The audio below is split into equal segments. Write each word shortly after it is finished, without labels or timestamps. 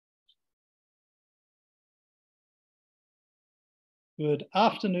Good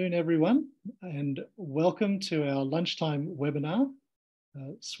afternoon, everyone, and welcome to our lunchtime webinar,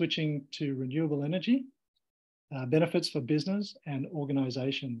 Switching to Renewable Energy, Benefits for Business and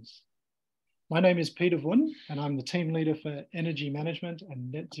Organisations. My name is Peter Wun, and I'm the Team Leader for Energy Management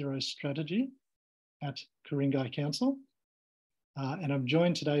and Net Zero Strategy at Ku-ring-gai Council. And I'm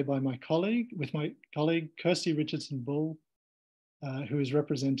joined today by my colleague Kirsty Richardson-Bull, who is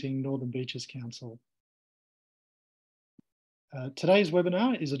representing Northern Beaches Council. Today's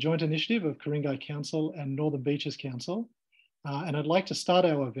webinar is a joint initiative of Ku-ring-gai Council and Northern Beaches Council, and I'd like to start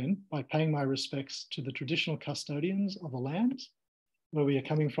our event by paying my respects to the traditional custodians of the lands where we are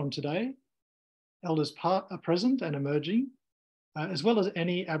coming from today, elders present and emerging, as well as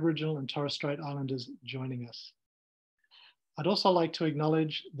any Aboriginal and Torres Strait Islanders joining us. I'd also like to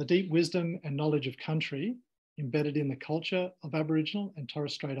acknowledge the deep wisdom and knowledge of country embedded in the culture of Aboriginal and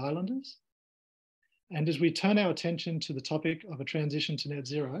Torres Strait Islanders. And as we turn our attention to the topic of a transition to net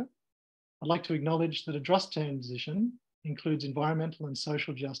zero, I'd like to acknowledge that a just transition includes environmental and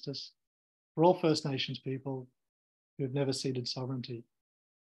social justice for all First Nations people who have never ceded sovereignty.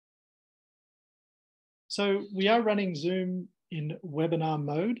 So we are running Zoom in webinar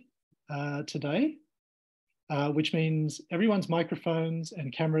mode today, which means everyone's microphones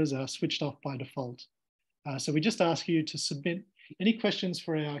and cameras are switched off by default. So we just ask you to submit any questions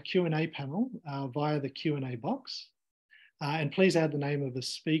for our Q&A panel via the Q&A box. And please add the name of the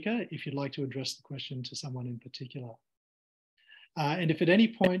speaker if you'd like to address the question to someone in particular. And if at any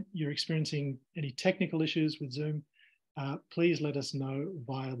point you're experiencing any technical issues with Zoom, please let us know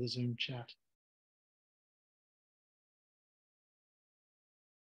via the Zoom chat.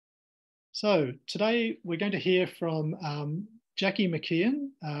 So today we're going to hear from Jackie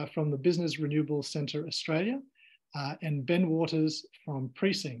McKeon from the Business Renewable Centre Australia, and Ben Waters from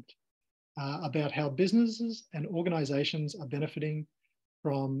Precinct about how businesses and organisations are benefiting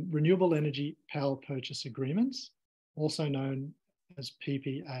from renewable energy power purchase agreements, also known as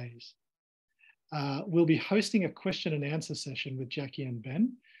PPAs. We'll be hosting a question and answer session with Jackie and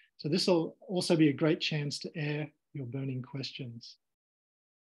Ben, so this will also be a great chance to air your burning questions.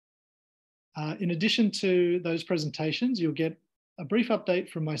 In addition to those presentations, you'll get a brief update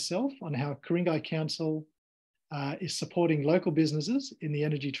from myself on how Ku-ring-gai Council is supporting local businesses in the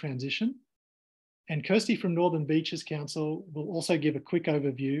energy transition. And Kirsty from Northern Beaches Council will also give a quick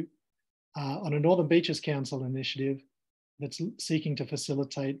overview on a Northern Beaches Council initiative that's seeking to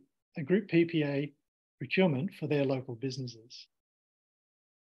facilitate a group PPA procurement for their local businesses.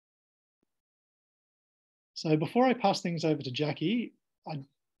 So before I pass things over to Jackie, I'd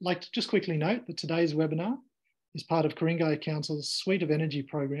like to just quickly note that today's webinar is part of Ku-ring-gai Council's suite of energy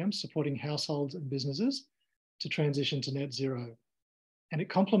programs supporting households and businesses to transition to net zero. And it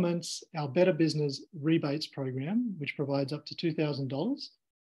complements our Better Business Rebates program, which provides up to $2,000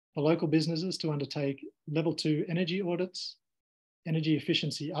 for local businesses to undertake level 2 energy audits, energy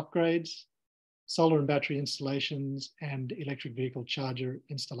efficiency upgrades, solar and battery installations, and electric vehicle charger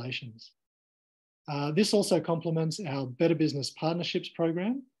installations. This also complements our Better Business Partnerships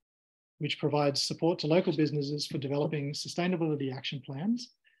program, which provides support to local businesses for developing sustainability action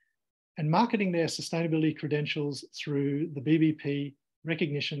plans and marketing their sustainability credentials through the BBP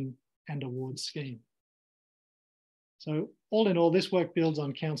Recognition and Awards Scheme. So all in all, this work builds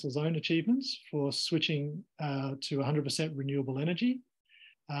on Council's own achievements for switching to 100% renewable energy,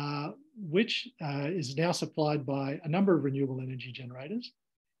 which is now supplied by a number of renewable energy generators,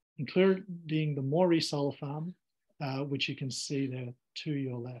 including the Moree Solar Farm, which you can see there to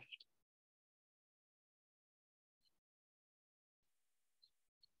your left.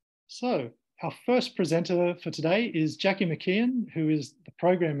 So our first presenter for today is Jackie McKeon, who is the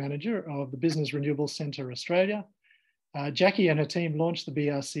Program Manager of the Business Renewable Centre Australia. Jackie and her team launched the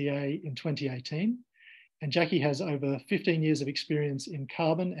BRCA in 2018, and Jackie has over 15 years of experience in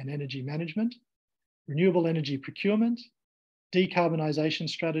carbon and energy management, renewable energy procurement, decarbonisation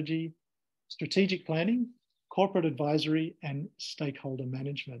strategy, strategic planning, corporate advisory, and stakeholder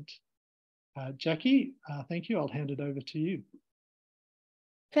management. Jackie, thank you. I'll hand it over to you.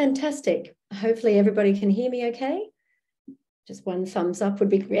 Fantastic. Hopefully everybody can hear me okay. Just one thumbs up would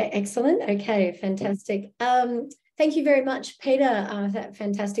be great. Excellent. Okay, fantastic. Thank you very much, Peter, for that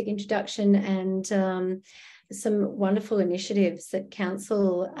fantastic introduction and some wonderful initiatives that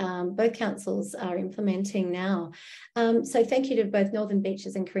both councils are implementing now. So thank you to both Northern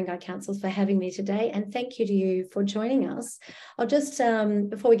Beaches and Ku-ring-gai Councils for having me today, and thank you to you for joining us. I'll just,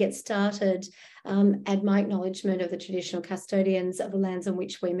 before we get started, add my acknowledgement of the traditional custodians of the lands on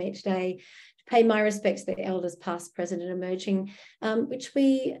which we meet today, pay my respects to the elders past, present and emerging, which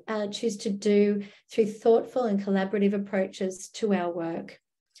we choose to do through thoughtful and collaborative approaches to our work.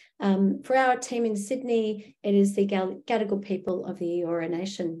 For our team in Sydney, it is the Gadigal people of the Eora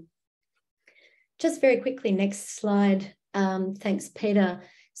Nation. Just very quickly, next slide. Thanks, Peter.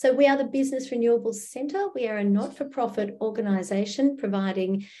 So we are the Business Renewables Centre. We are a not-for-profit organisation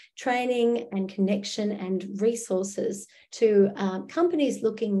providing training and connection and resources to companies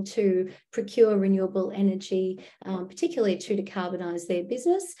looking to procure renewable energy, particularly to decarbonise their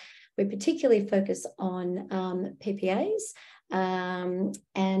business. We particularly focus on PPAs.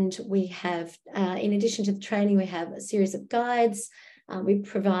 And we have, in addition to the training, we have a series of guides. We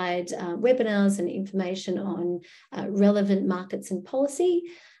provide webinars and information on relevant markets and policy.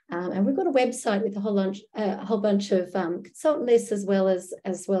 And we've got a website with a whole bunch of consultant lists as well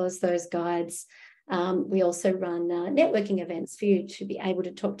as those guides. We also run networking events for you to be able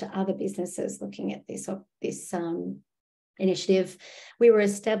to talk to other businesses looking at this initiative. We were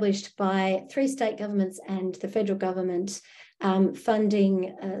established by 3 state governments and the federal government,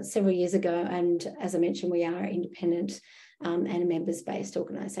 funding several years ago. And as I mentioned, we are independent and a members-based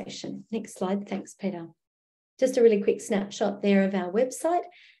organisation. Next slide. Thanks, Peter. Just a really quick snapshot there of our website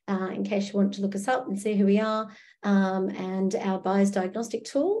in case you want to look us up and see who we are, and our buyer's diagnostic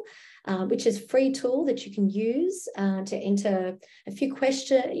tool, which is a free tool that you can use to enter a few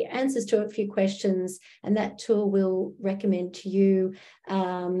answers to a few questions, and that tool will recommend to you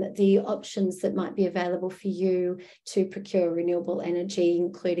the options that might be available for you to procure renewable energy,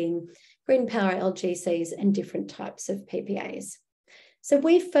 including green power, LGCs, and different types of PPAs. So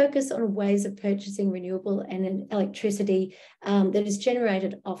we focus on ways of purchasing renewable electricity that is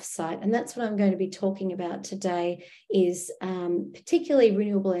generated off-site. And that's what I'm going to be talking about today, is particularly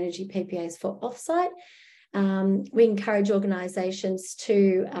renewable energy PPAs for off-site. We encourage organisations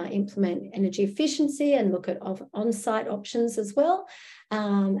to implement energy efficiency and look at on-site options as well.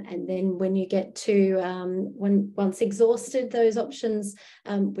 And then when you get to, once exhausted those options,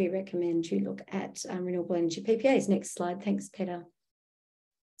 we recommend you look at renewable energy PPAs. Next slide. Thanks, Peter.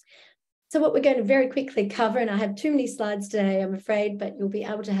 So what we're going to very quickly cover, and I have too many slides today, I'm afraid, but you'll be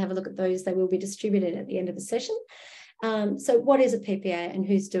able to have a look at those. They will be distributed at the end of the session. So what is a PPA and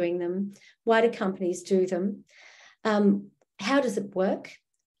who's doing them? Why do companies do them? How does it work?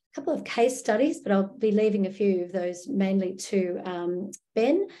 A couple of case studies, but I'll be leaving a few of those mainly to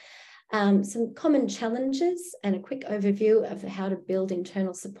Ben. Some common challenges and a quick overview of how to build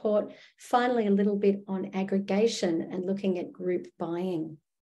internal support. Finally, a little bit on aggregation and looking at group buying.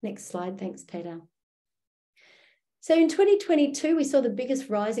 Next slide. Thanks, Peter. So in 2022, we saw the biggest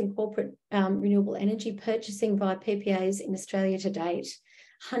rise in corporate renewable energy purchasing via PPAs in Australia to date.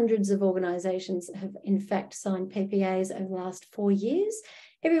 Hundreds of organisations have in fact signed PPAs over the last 4 years,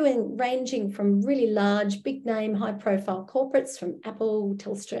 everyone ranging from really large, big name, high profile corporates from Apple,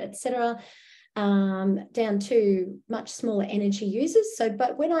 Telstra, etc., down to much smaller energy users. So,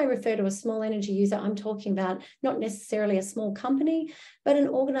 but when I refer to a small energy user, I'm talking about not necessarily a small company, but an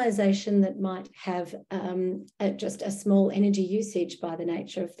organisation that might have just a small energy usage by the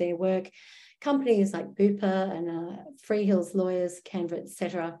nature of their work. Companies like Bupa and Freehills Lawyers, Canva,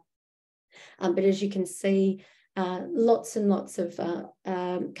 etc. But as you can see, lots and lots of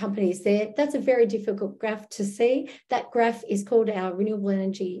companies there. That's a very difficult graph to see. That graph is called our Renewable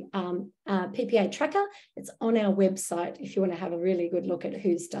Energy PPA tracker. It's on our website if you want to have a really good look at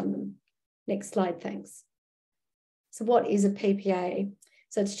who's done them. Next slide, thanks. So what is a PPA?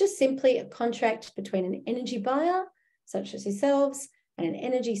 So it's just simply a contract between an energy buyer, such as yourselves, and an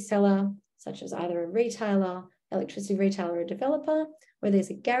energy seller, such as either a retailer, electricity retailer, or a developer, where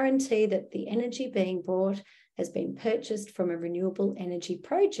there's a guarantee that the energy being bought has been purchased from a renewable energy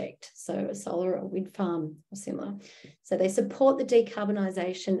project, so a solar or wind farm or similar. So they support the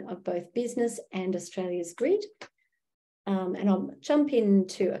decarbonisation of both business and Australia's grid. And I'll jump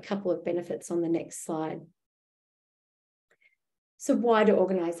into a couple of benefits on the next slide. So why do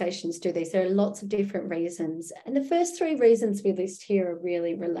organisations do this? There are lots of different reasons. And the first 3 reasons we list here are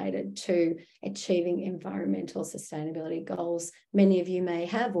really related to achieving environmental sustainability goals. Many of you may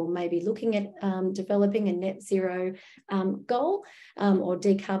have or may be looking at developing a net zero goal or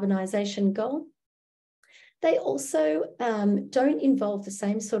decarbonisation goal. They also don't involve the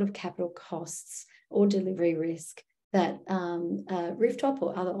same sort of capital costs or delivery risk that rooftop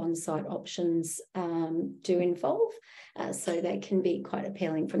or other on-site options do involve. So they can be quite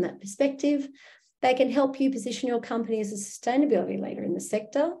appealing from that perspective. They can help you position your company as a sustainability leader in the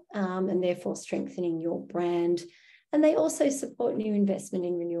sector and therefore strengthening your brand. And they also support new investment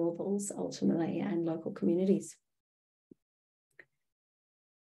in renewables ultimately and local communities.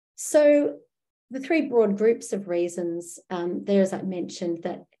 So the three broad groups of reasons there, as I mentioned,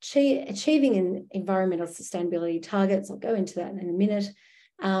 that achieving environmental sustainability targets, I'll go into that in a minute,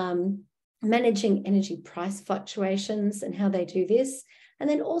 managing energy price fluctuations and how they do this, and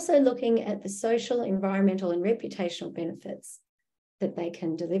then also looking at the social, environmental, and reputational benefits that they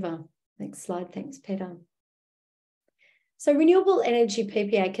can deliver. Next slide, thanks, Peter. So renewable energy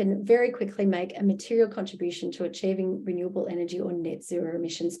PPA can very quickly make a material contribution to achieving renewable energy or net zero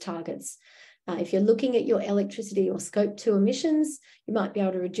emissions targets. If you're looking at your electricity or scope 2 emissions, you might be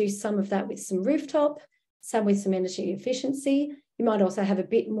able to reduce some of that with some rooftop, some with some energy efficiency. You might also have a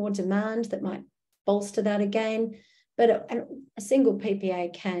bit more demand that might bolster that again. But a single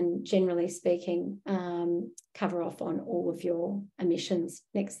PPA can, generally speaking, cover off on all of your emissions.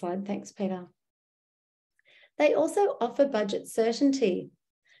 Next slide. Thanks, Peter. They also offer budget certainty.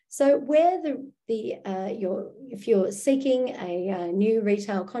 So where if you're seeking a new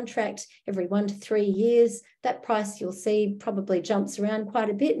retail contract every 1 to 3 years, that price you'll see probably jumps around quite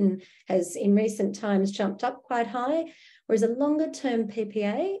a bit and has in recent times jumped up quite high, whereas a longer term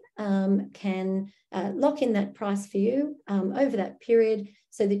PPA can lock in that price for you over that period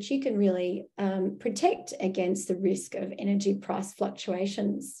so that you can really protect against the risk of energy price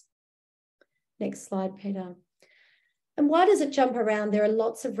fluctuations. Next slide, Peter. And why does it jump around? There are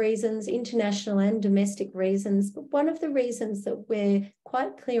lots of reasons, international and domestic reasons, but one of the reasons that we're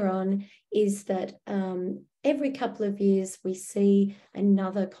quite clear on is that every couple of years we see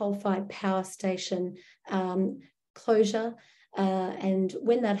another coal-fired power station closure. And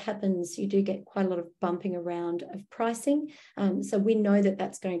when that happens, you do get quite a lot of bumping around of pricing. So we know that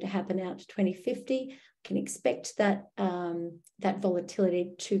that's going to happen out to 2050. We can expect that, that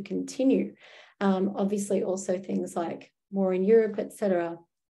volatility to continue. Obviously, also things like war in Europe, etc.,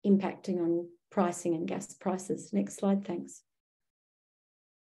 impacting on pricing and gas prices. Next slide, thanks.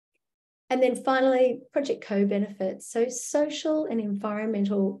 And then finally, project co-benefits. So social and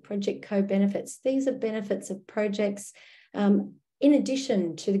environmental project co-benefits. These are benefits of projects in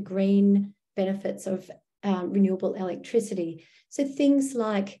addition to the green benefits of renewable electricity. So things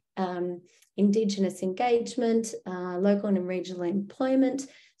like Indigenous engagement, local and regional employment.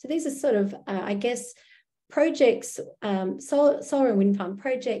 So these are sort of, I guess, projects, solar and wind farm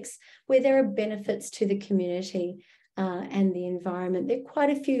projects where there are benefits to the community and the environment. There are quite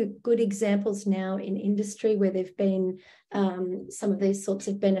a few good examples now in industry where there've been some of these sorts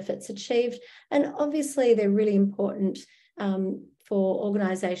of benefits achieved. And obviously they're really important for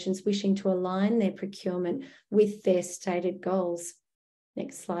organisations wishing to align their procurement with their stated goals.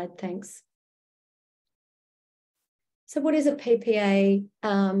 Next slide, thanks. So what is a PPA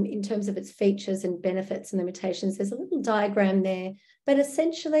in terms of its features and benefits and limitations? There's a little diagram there, but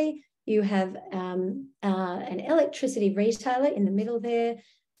essentially you have an electricity retailer in the middle there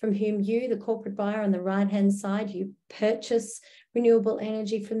from whom you, the corporate buyer on the right-hand side, you purchase renewable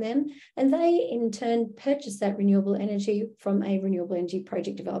energy from them, and they in turn purchase that renewable energy from a renewable energy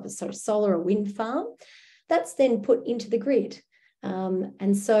project developer, so a solar or wind farm. That's then put into the grid.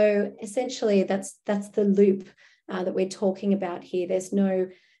 And so essentially that's the loop that we're talking about here. There's no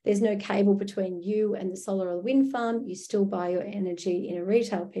cable between you and the solar or wind farm. You still buy your energy in a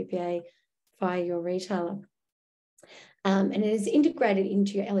retail PPA via your retailer. And it is integrated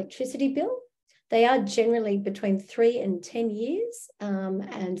into your electricity bill. They are generally between 3 and 10 years,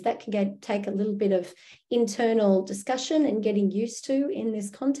 and that can take a little bit of internal discussion and getting used to in this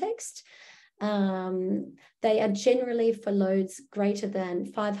context. They are generally for loads greater than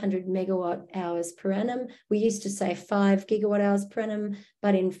 500 megawatt hours per annum. We used to say 5 gigawatt hours per annum,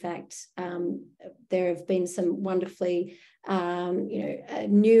 but in fact, there have been some wonderfully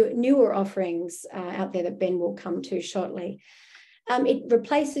newer offerings out there that Ben will come to shortly. It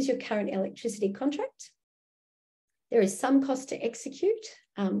replaces your current electricity contract. There is some cost to execute,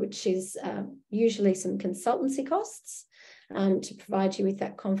 which is usually some consultancy costs to provide you with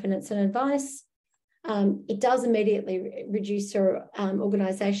that confidence and advice. It does immediately reduce your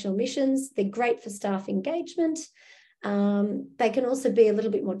organisational emissions. They're great for staff engagement. They can also be a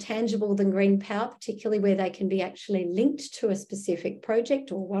little bit more tangible than green power, particularly where they can be actually linked to a specific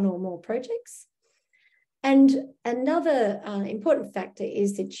project or one or more projects. And another important factor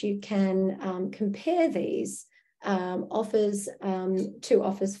is that you can compare these offers to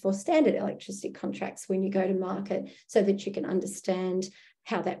offers for standard electricity contracts when you go to market so that you can understand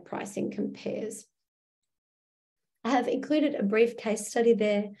how that pricing compares. I have included a brief case study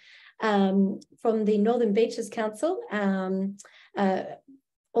there from the Northern Beaches Council.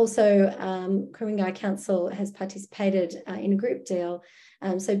 Also, Ku-ring-gai Council has participated in a group deal.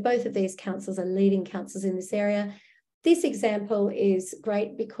 So both of these councils are leading councils in this area. This example is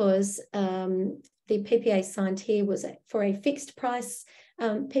great because the PPA signed here was for a fixed price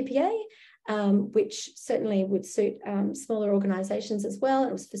PPA, which certainly would suit smaller organisations as well.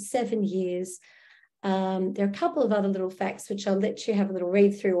 It was for 7 years. There are a couple of other little facts which I'll let you have a little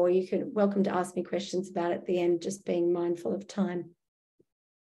read through, or you can welcome to ask me questions about at the end, just being mindful of time.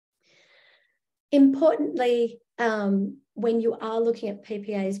 Importantly, when you are looking at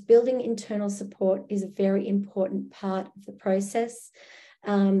PPAs, building internal support is a very important part of the process.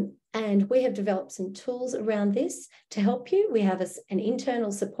 And we have developed some tools around this to help you. We have an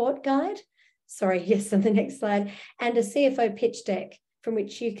internal support guide, sorry, yes, on the next slide, and a CFO pitch deck from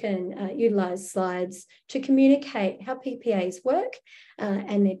which you can utilise slides to communicate how PPAs work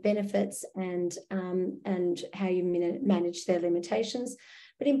and their benefits and how you manage their limitations.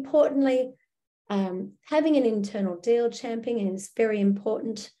 But importantly, having an internal deal champion is very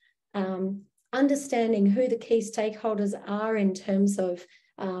important. Understanding who the key stakeholders are in terms of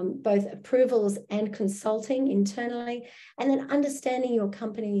both approvals and consulting internally, and then understanding your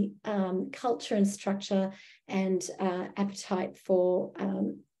company culture and structure and appetite for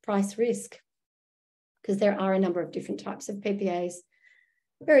price risk, because there are a number of different types of PPAs.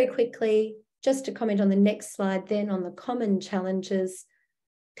 Very quickly, just to comment on the next slide then on the common challenges,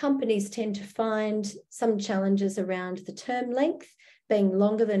 companies tend to find some challenges around the term length being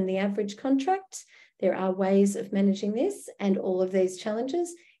longer than the average contract. There are ways of managing this and all of these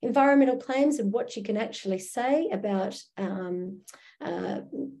challenges. Environmental claims and what you can actually say about PPAs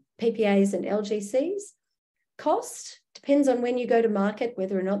and LGCs. Cost depends on when you go to market,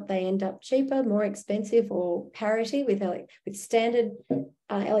 whether or not they end up cheaper, more expensive, or parity with standard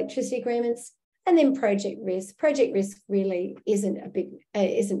electricity agreements. And then project risk. Project risk really isn't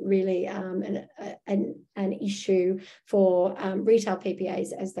really an issue for retail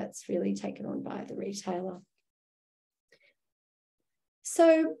PPAs, as that's really taken on by the retailer.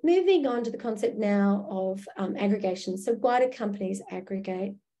 So moving on to the concept now of aggregation. So why do companies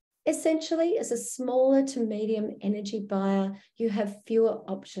aggregate? Essentially, as a smaller to medium energy buyer, you have fewer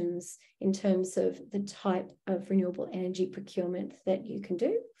options in terms of the type of renewable energy procurement that you can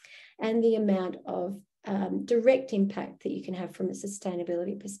do and the amount of direct impact that you can have from a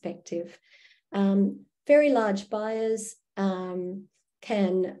sustainability perspective. Very large buyers can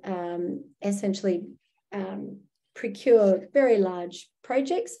essentially procure very large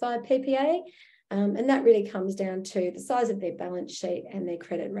projects via PPA, and that really comes down to the size of their balance sheet and their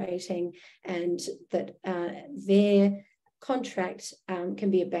credit rating, and that their contract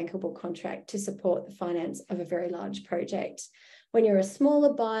can be a bankable contract to support the finance of a very large project. When you're a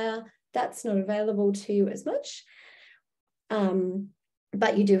smaller buyer, that's not available to you as much,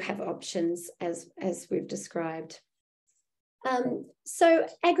 but you do have options as we've described. So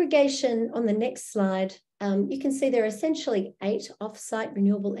aggregation on the next slide, you can see there are essentially 8 off-site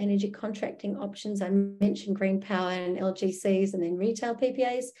renewable energy contracting options. I mentioned green power and LGCs and then retail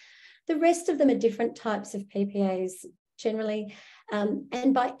PPAs. The rest of them are different types of PPAs generally,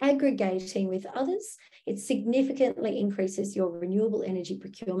 and by aggregating with others, it significantly increases your renewable energy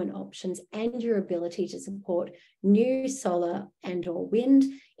procurement options and your ability to support new solar and or wind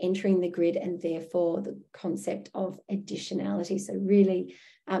entering the grid, and therefore the concept of additionality. So really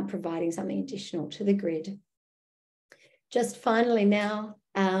providing something additional to the grid. Just finally now,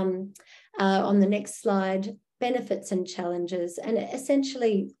 on the next slide, benefits and challenges. And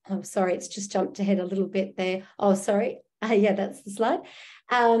essentially, oh, sorry, it's just jumped ahead a little bit there. Oh, sorry. Yeah, that's the slide.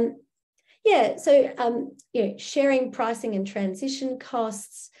 Yeah, so sharing pricing and transition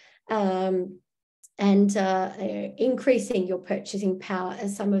costs, and increasing your purchasing power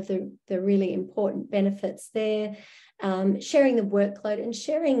as some of the really important benefits there. Sharing the workload and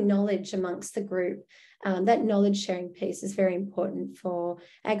sharing knowledge amongst the group. That knowledge sharing piece is very important for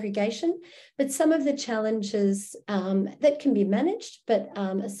aggregation, but some of the challenges that can be managed, but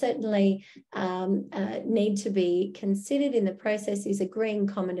certainly need to be considered in the process is agreeing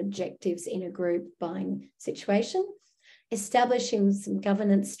common objectives in a group buying situation, establishing some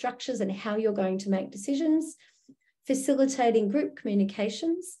governance structures and how you're going to make decisions, facilitating group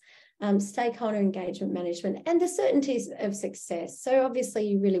communications, stakeholder engagement management, and the certainties of success. So obviously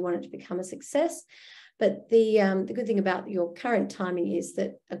you really want it to become a success, but the good thing about your current timing is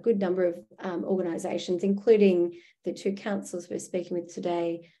that a good number of organisations, including the 2 councils we're speaking with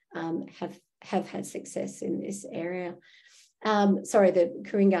today, have had success in this area. Sorry, the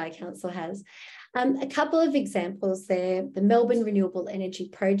Ku-ring-gai Council has. A couple of examples there. The Melbourne Renewable Energy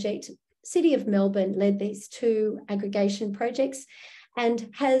Project. City of Melbourne led these 2 aggregation projects and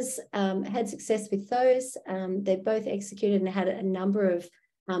has had success with those. They've both executed and had a number of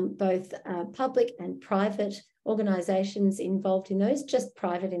both public and private organisations involved in those, just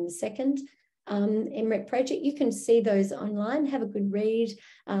private in the second MREP project. You can see those online, have a good read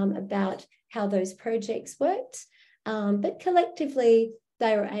about how those projects worked. But collectively,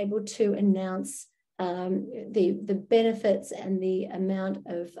 they were able to announce the benefits and the amount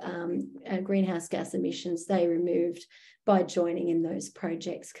of greenhouse gas emissions they removed by joining in those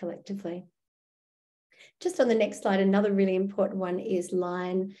projects collectively. Just on the next slide, another really important one is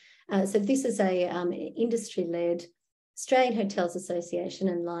Line. So this is a industry-led Australian Hotels Association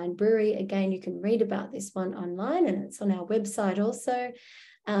and Line Brewery. Again, you can read about this one online, and it's on our website also,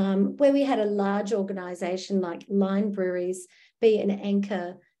 where we had a large organisation like Line Breweries be an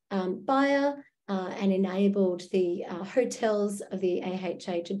anchor buyer and enabled the hotels of the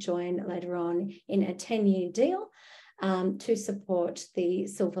AHA to join later on in a 10-year deal to support the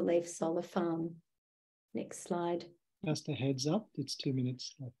Silverleaf Solar Farm. Next slide. Just a heads up, it's 2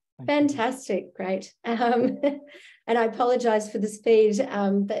 minutes left. Fantastic, great. And I apologise for the speed,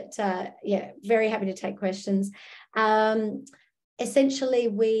 but yeah, very happy to take questions. Essentially,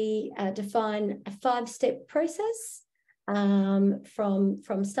 we define a 5-step process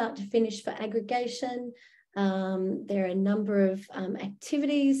from start to finish for aggregation. There are a number of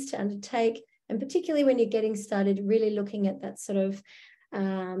activities to undertake, and particularly when you're getting started, really looking at that sort of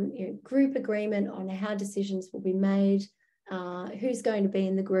group agreement on how decisions will be made, who's going to be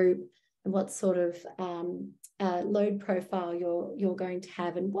in the group, and what sort of load profile you're going to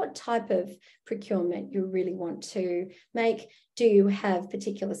have, and what type of procurement you really want to make. Do you have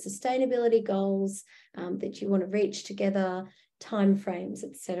particular sustainability goals that you want to reach together, timeframes,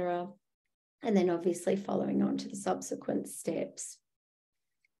 etc.? And then obviously following on to the subsequent steps.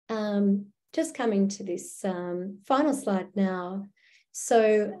 Just coming to this final slide now.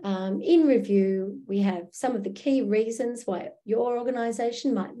 So in review, we have some of the key reasons why your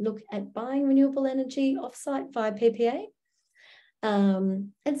organisation might look at buying renewable energy offsite via PPA,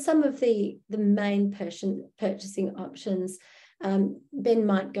 and some of the main purchasing options. Ben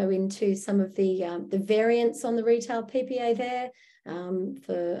might go into some of the variants on the retail PPA there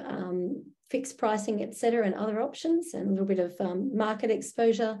for fixed pricing, etc., and other options, and a little bit of market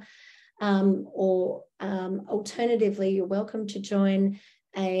exposure. Or alternatively, you're welcome to join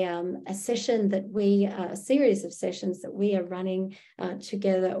a session that a series of sessions that we are running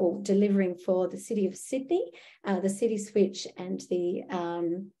together or delivering for the City of Sydney, the City Switch, and the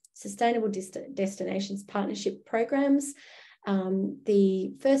Sustainable Destinations Partnership Programs.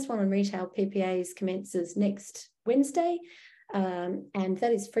 The first one on retail PPAs commences next Wednesday, and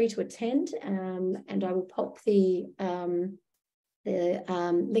that is free to attend. And I will pop the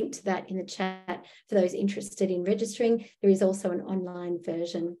link to that in the chat for those interested in registering. There is also an online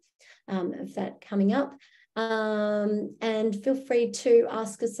version of that coming up. And feel free to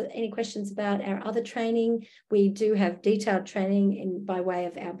ask us any questions about our other training. We do have detailed training by way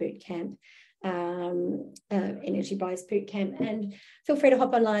of our boot camp, Energy Buyers Boot Camp. And feel free to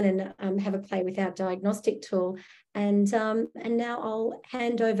hop online and have a play with our diagnostic tool. And now I'll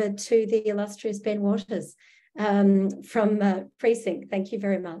hand over to the illustrious Ben Waters from Precinct. Thank you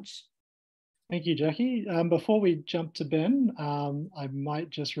very much. Thank you, Jackie. Before we jump to Ben, I might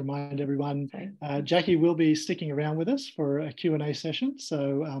just remind everyone, Jackie will be sticking around with us for a Q&A session.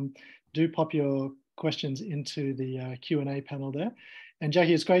 So do pop your questions into the Q&A panel there. And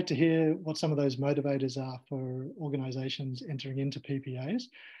Jackie, it's great to hear what some of those motivators are for organisations entering into PPAs.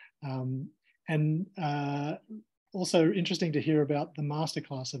 And also interesting to hear about the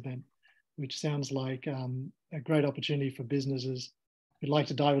masterclass event, which sounds like a great opportunity for businesses who'd like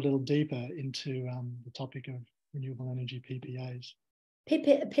to dive a little deeper into the topic of renewable energy PPAs.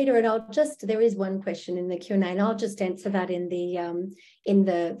 Peter, and there is one question in the Q&A, and I'll just answer that in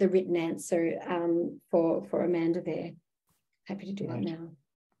the written answer for Amanda there. Happy to do that now.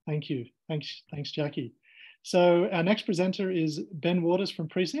 Thank you. Thanks, Jackie. So our next presenter is Ben Waters from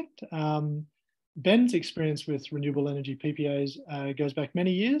Precinct. Ben's experience with renewable energy PPAs goes back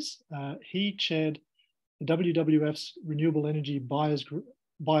many years. He chaired the WWF's Renewable Energy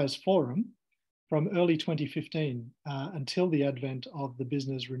Buyers Forum from early 2015 until the advent of the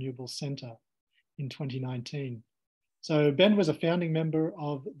Business Renewable Centre in 2019. So Ben was a founding member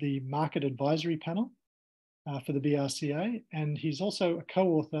of the Market Advisory Panel for the BRCA, and he's also a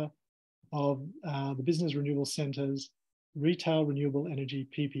co-author of the Business Renewable Centre's Retail Renewable Energy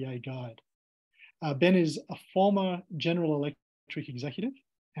PPA Guide. Ben is a former General Electric executive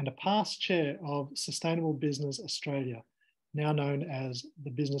and a past chair of Sustainable Business Australia, now known as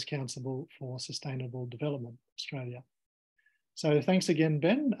the Business Council for Sustainable Development Australia. So thanks again,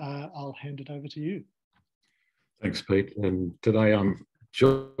 Ben. I'll hand it over to you. Thanks, Pete. And today I'm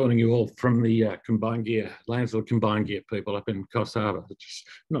joining you all from the combined gear, Lansdale combined gear people up in Coffs Harbour. It's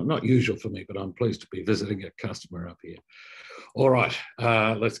not usual for me, but I'm pleased to be visiting a customer up here. All right,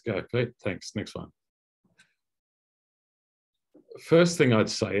 let's go, Pete. Thanks. Next one. First thing I'd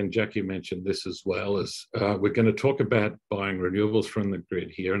say, and Jackie mentioned this as well, is we're going to talk about buying renewables from the grid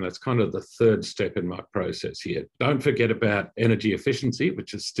here, and that's kind of the third step in my process here. Don't forget about energy efficiency,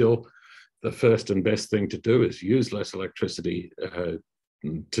 which is still the first and best thing to do, is use less electricity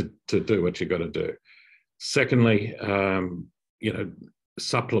to do what you got to do. Secondly,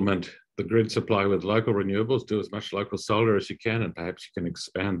 supplement the grid supply with local renewables. Do as much local solar as you can, and perhaps you can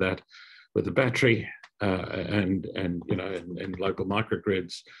expand that with the battery and local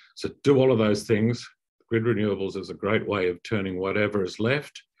microgrids. So do all of those things. Grid renewables is a great way of turning whatever is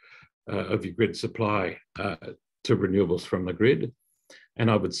left of your grid supply to renewables from the grid. And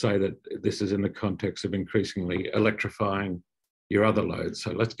I would say that this is in the context of increasingly electrifying your other loads.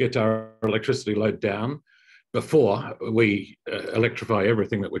 So let's get our electricity load down before we electrify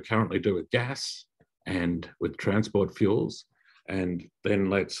everything that we currently do with gas and with transport fuels. And then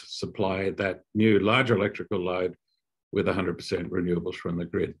let's supply that new larger electrical load with 100% renewables from the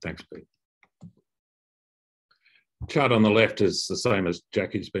grid. Thanks, Pete. Chart on the left is the same as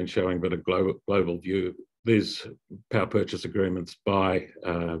Jackie's been showing, but a global view. These power purchase agreements by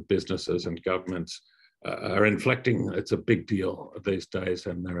businesses and governments are inflecting. It's a big deal these days,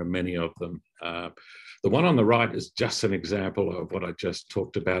 and there are many of them. The one on the right is just an example of what I just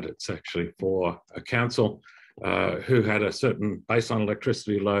talked about. It's actually for a council who had a certain baseline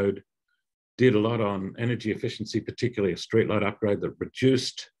electricity load, did a lot on energy efficiency, particularly a street light upgrade that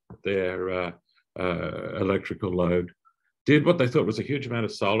reduced their electrical load, did what they thought was a huge amount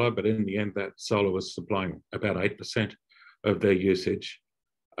of solar, but in the end that solar was supplying about 8% of their usage.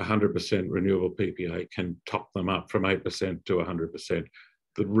 100% renewable PPA can top them up from 8% to 100%.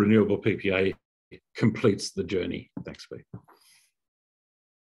 The renewable PPA completes the journey. Thanks, Pete.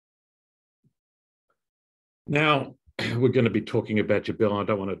 Now, we're going to be talking about your bill. I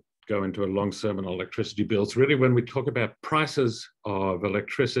don't want to go into a long sermon on electricity bills. Really, when we talk about prices of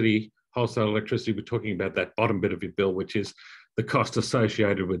electricity, wholesale electricity, we're talking about that bottom bit of your bill, which is the cost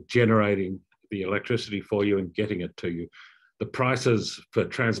associated with generating the electricity for you and getting it to you. The prices for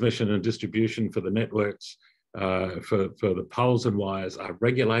transmission and distribution for the networks, for the poles and wires are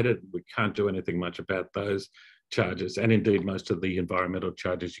regulated. We can't do anything much about those charges. And indeed, most of the environmental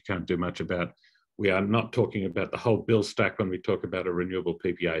charges you can't do much about. We are not talking about the whole bill stack when we talk about a renewable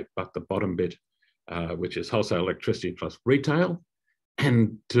PPA, but the bottom bit, which is wholesale electricity plus retail,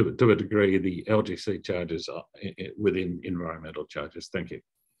 and to a degree, the LGC charges are within environmental charges. Thank you.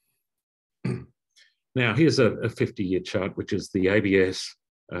 Now, here's a 50-year chart, which is the ABS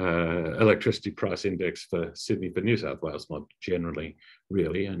electricity price index for Sydney, for New South Wales more generally,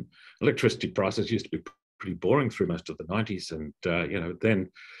 really. And electricity prices used to be pretty boring through most of the 90s. And,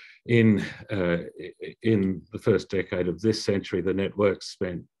 then in the first decade of this century, the networks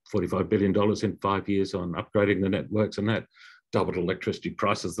spent $45 billion in 5 years on upgrading the networks, and that doubled electricity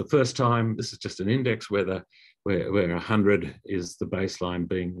prices the first time. This is just an index where 100 is the baseline,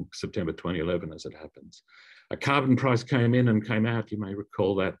 being September 2011 as it happens. A carbon price came in and came out. You may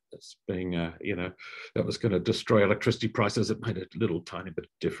recall that as being, that was going to destroy electricity prices. It made a little tiny bit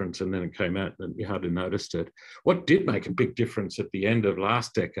of difference, and then it came out and we hardly noticed it. What did make a big difference at the end of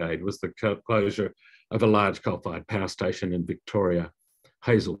last decade was the closure of a large coal-fired power station in Victoria,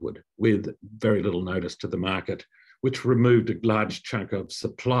 Hazelwood, with very little notice to the market, which removed a large chunk of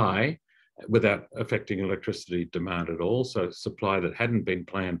supply without affecting electricity demand at all. So supply that hadn't been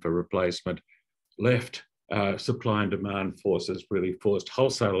planned for replacement left. Supply and demand forces really forced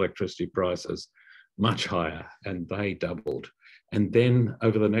wholesale electricity prices much higher, and they doubled. And then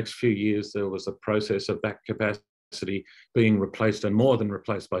over the next few years, there was a process of that capacity being replaced, and more than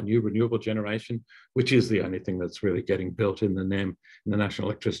replaced, by new renewable generation, which is the only thing that's really getting built in the NEM, in the National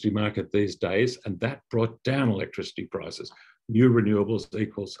Electricity Market these days. And that brought down electricity prices. New renewables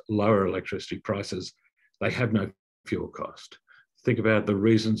equals lower electricity prices. They have no fuel cost. Think about the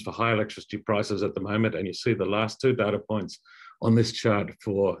reasons for high electricity prices at the moment, and you see the last two data points on this chart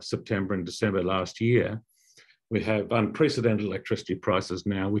for September and December last year. We have unprecedented electricity prices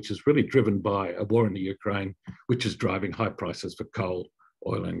now, which is really driven by a war in the Ukraine, which is driving high prices for coal,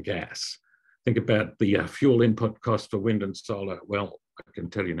 oil and gas. Think about the fuel input cost for wind and solar. Well, I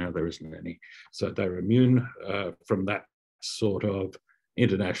can tell you now there isn't any. So they're immune from that sort of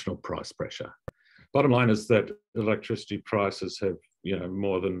international price pressure. Bottom line is that electricity prices have,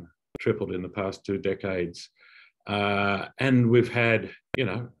 more than tripled in the past 2 decades. And we've had,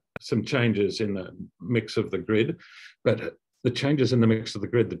 some changes in the mix of the grid, but the changes in the mix of the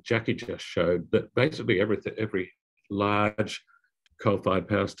grid that Jackie just showed, that basically every large coal-fired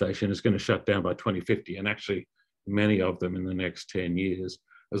power station is going to shut down by 2050, and actually many of them in the next 10 years.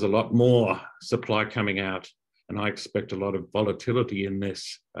 There's a lot more supply coming out, and I expect a lot of volatility in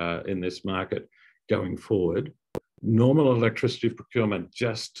this market going forward. Normal electricity procurement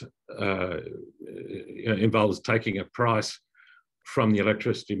just involves taking a price from the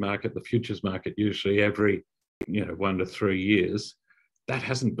electricity market, the futures market, usually every 1 to 3 years. That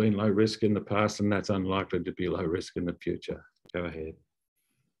hasn't been low risk in the past, and that's unlikely to be low risk in the future. Go ahead.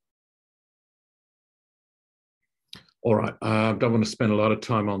 All right, I don't want to spend a lot of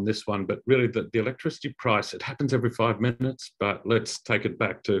time on this one, but really the electricity price, it happens every 5 minutes, but let's take it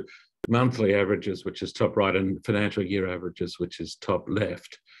back to monthly averages, which is top right, and financial year averages, which is top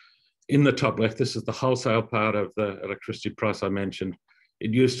left. In the top left, this is the wholesale part of the electricity price I mentioned.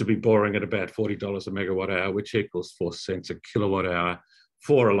 It used to be boring at about $40 a megawatt hour, which equals 4 cents a kilowatt hour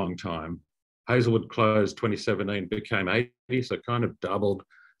for a long time. Hazelwood closed 2017, became 80, so kind of doubled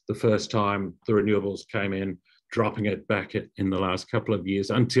the first time the renewables came in, dropping it back in the last couple of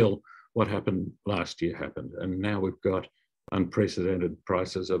years until what happened last year happened. And now we've got unprecedented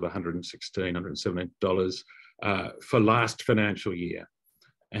prices of $116, $117 for last financial year.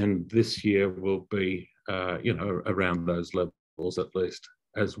 And this year will be, around those levels at least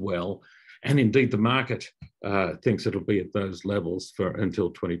as well. And indeed, the market thinks it'll be at those levels for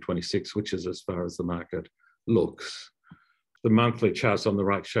until 2026, which is as far as the market looks. The monthly charts on the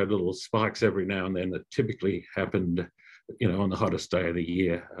right show little spikes every now and then that typically happened, on the hottest day of the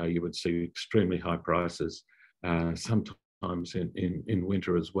year. You would see extremely high prices, sometimes in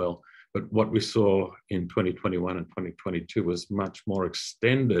winter as well. But what we saw in 2021 and 2022 was much more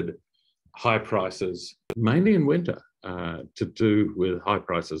extended high prices, mainly in winter, to do with high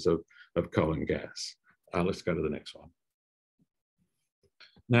prices of coal and gas. Let's go to the next one.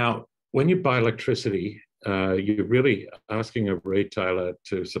 Now, when you buy electricity, you're really asking a retailer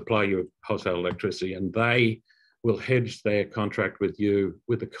to supply you with wholesale electricity, and they will hedge their contract with you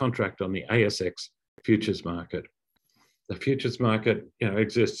with a contract on the ASX futures market. The futures market,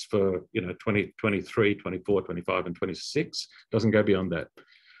 exists for 2023, 24, 25, and 26. Doesn't go beyond that.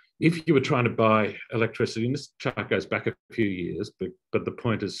 If you were trying to buy electricity, and this chart goes back a few years, but the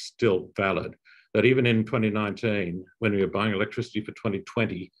point is still valid, that even in 2019, when we were buying electricity for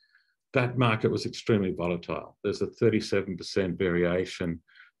 2020, that market was extremely volatile. There's a 37% variation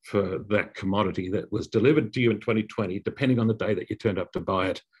for that commodity that was delivered to you in 2020, depending on the day that you turned up to buy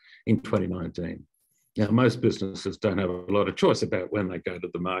it in 2019. Now, most businesses don't have a lot of choice about when they go to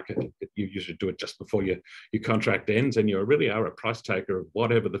the market. You usually do it just before your contract ends, and you really are a price taker of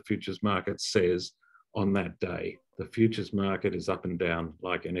whatever the futures market says on that day. The futures market is up and down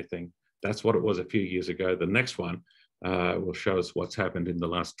like anything. That's what it was a few years ago. The next one will show us what's happened in the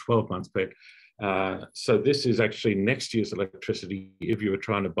last 12 months. But so this is actually next year's electricity if you were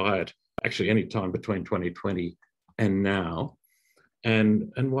trying to buy it actually any time between 2020 and now.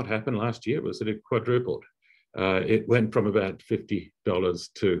 And what happened last year was that it quadrupled. It went from about $50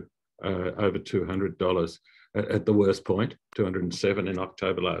 to over $200 at the worst point, 207 in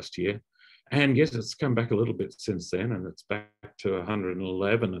October last year. And yes, it's come back a little bit since then, and it's back to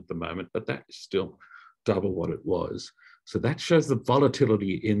 111 at the moment, but that is still double what it was. So that shows the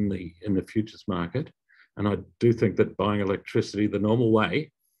volatility in the futures market. And I do think that buying electricity the normal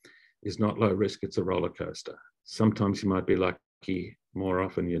way is not low risk, it's a roller coaster. Sometimes you might be lucky, more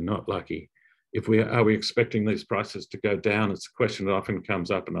often you're not lucky. Are we expecting these prices to go down? It's a question that often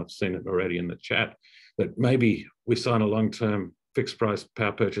comes up, and I've seen it already in the chat, that maybe we sign a long-term fixed price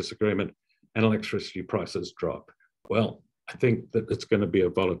power purchase agreement and electricity prices drop. Well, I think that it's going to be a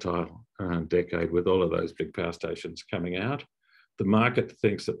volatile decade with all of those big power stations coming out. The market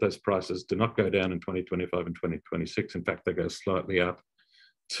thinks that those prices do not go down in 2025 and 2026. In fact, they go slightly up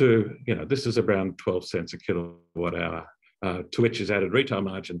to, this is around 12 cents a kilowatt hour, to which is added retail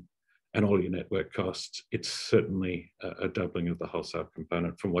margin and all your network costs. It's certainly a doubling of the wholesale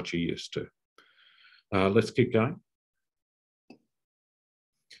component from what you're used to. Let's keep going.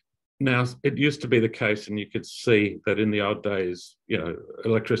 Now, it used to be the case, and you could see that in the old days,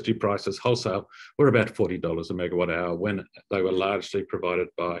 electricity prices wholesale were about $40 a megawatt hour when they were largely provided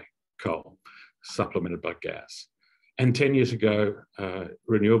by coal, supplemented by gas. And 10 years ago,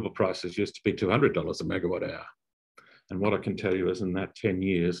 renewable prices used to be $200 a megawatt hour. And what I can tell you is in that 10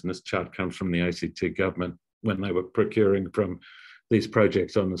 years, and this chart comes from the ACT government, when they were procuring from these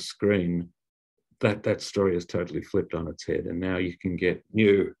projects on the screen, that story has totally flipped on its head. And now you can get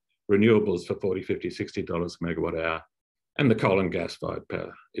new renewables for $40, $50, $60 a megawatt hour, And the coal and gas-fired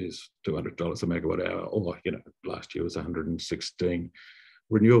power is $200 a megawatt hour, or, you know, last year was 116.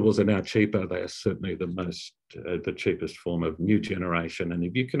 Renewables are now cheaper. They are certainly the cheapest form of new generation. And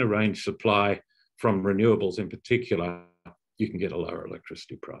if you can arrange supply from renewables in particular, you can get a lower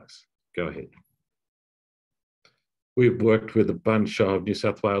electricity price. Go ahead. We've worked with a bunch of New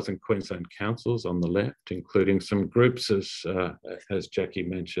South Wales and Queensland councils on the left, including some groups, as Jackie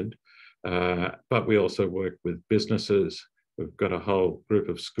mentioned. But we also work with businesses. We've got a whole group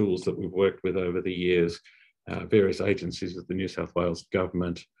of schools that we've worked with over the years, various agencies of the New South Wales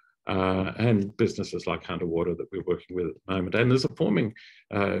government, and businesses like Hunter Water that we're working with at the moment. And there's a forming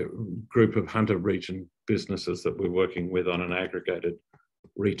group of Hunter region businesses that we're working with on an aggregated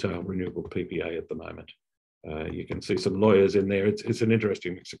retail renewable PPA at the moment. You can see some lawyers in there. It's an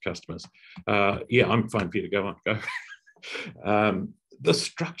interesting mix of customers. Yeah, I'm fine for you to go on. Go. The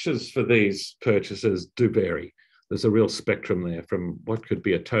structures for these purchases do vary. There's a real spectrum there from what could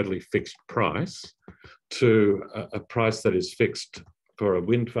be a totally fixed price to a price that is fixed for a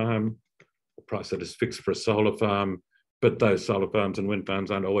wind farm, a price that is fixed for a solar farm, but those solar farms and wind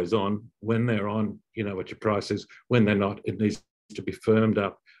farms aren't always on. When they're on, you know what your price is. When they're not, it needs to be firmed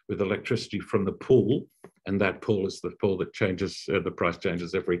up with electricity from the pool, and that pool is the pool that changes, the price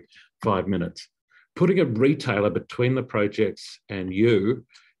changes every 5 minutes. Putting a retailer between the projects and you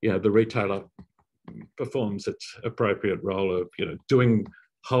know, the retailer performs its appropriate role of, you know, doing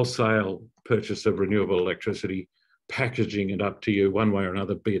wholesale purchase of renewable electricity, packaging it up to you one way or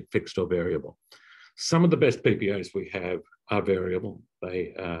another, be it fixed or variable. Some of the best PPAs we have are variable.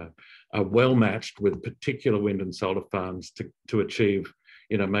 They are well matched with particular wind and solar farms to achieve,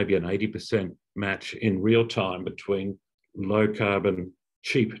 you know, maybe an 80% match in real time between low carbon,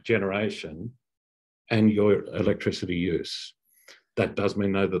 cheap generation and your electricity use. That does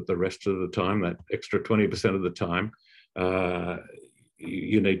mean, though, that the rest of the time, that extra 20% of the time,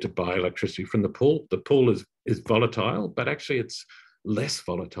 you need to buy electricity from the pool. The pool is volatile, but actually it's less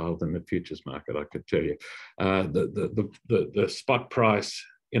volatile than the futures market, I could tell you. The spot price,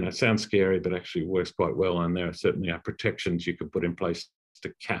 you know, sounds scary, but actually works quite well. And there certainly are protections you can put in place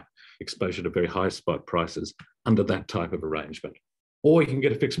to cap exposure to very high spot prices under that type of arrangement. Or you can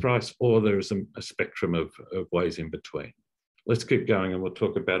get a fixed price, or there is a spectrum of ways in between. Let's keep going and we'll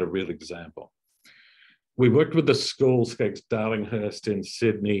talk about a real example. We worked with the school, Skeggs Darlinghurst in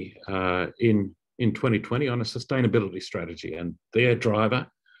Sydney in 2020 on a sustainability strategy, and their driver,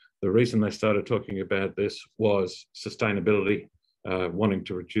 the reason they started talking about this was sustainability, wanting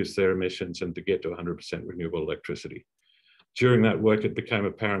to reduce their emissions and to get to 100% renewable electricity. During that work, it became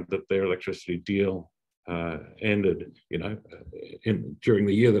apparent that their electricity deal ended, you know, during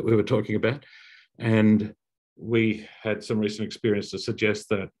the year that we were talking about, and we had some recent experience to suggest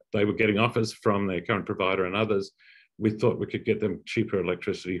that they were getting offers from their current provider and others. We thought we could get them cheaper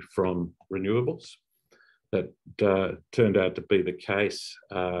electricity from renewables. That turned out to be the case,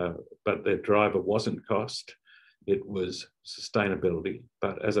 but their driver wasn't cost, it was sustainability.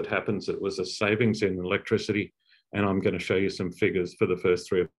 But as it happens, it was a savings in electricity, and I'm going to show you some figures for the first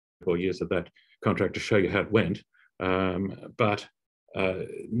 3 or 4 years of that contract to show you how it went.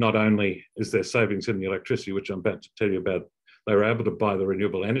 Not only is there savings in the electricity, which I'm about to tell you about, they were able to buy the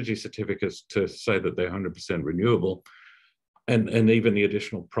renewable energy certificates to say that they're 100% renewable. And even the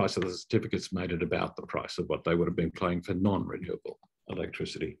additional price of the certificates made it about the price of what they would have been paying for non-renewable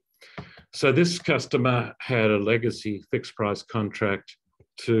electricity. So this customer had a legacy fixed price contract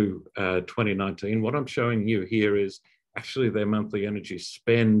to 2019. What I'm showing you here is actually their monthly energy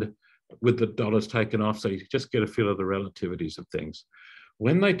spend with the dollars taken off, so you just get a feel of the relativities of things.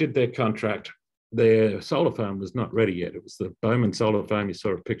 When they did their contract, their solar farm was not ready yet. It was the Bowman solar farm. You saw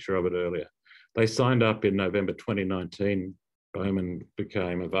a picture of it earlier. They signed up in November 2019. Bowman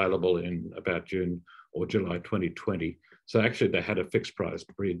became available in about June or July 2020. So actually they had a fixed price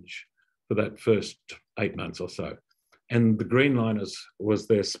bridge for that first 8 months or so. And the green line was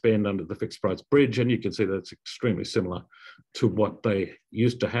their spend under the fixed price bridge. And you can see that's extremely similar to what they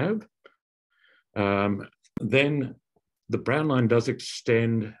used to have. Then the brown line does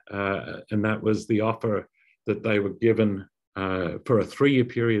extend, and that was the offer that they were given for a 3-year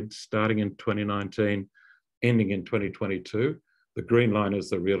period starting in 2019, ending in 2022. The green line is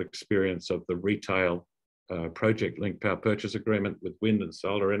the real experience of the retail project-linked power purchase agreement with wind and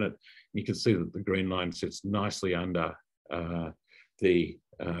solar in it. You can see that the green line sits nicely under the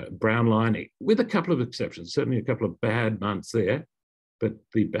brown line, with a couple of exceptions, certainly a couple of bad months there. But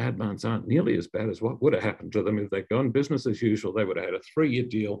the bad months aren't nearly as bad as what would have happened to them if they'd gone business as usual. They would have had a 3-year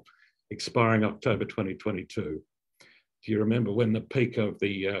deal expiring October 2022. Do you remember when the peak of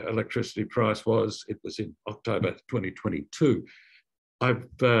the electricity price was? It was in October 2022. I've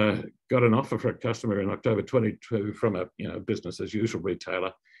got an offer for a customer in October 22 from a business as usual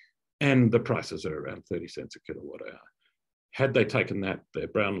retailer, and the prices are around 30 cents a kilowatt hour. Had they taken that, their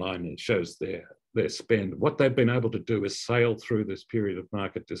brown line, it shows their spend. What they've been able to do is sail through this period of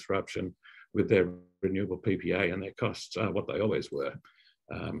market disruption with their renewable PPA, and their costs are what they always were.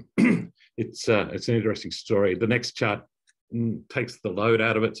 It's an interesting story. The next chart takes the load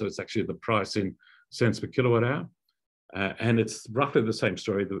out of it, so it's actually the price in cents per kilowatt hour. And it's roughly the same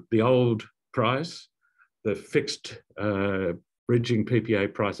story. The old price, the fixed bridging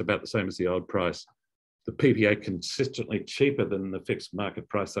PPA price, about the same as the old price. The PPA consistently cheaper than the fixed market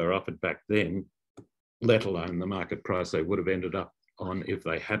price they were offered back then, let alone the market price they would have ended up on if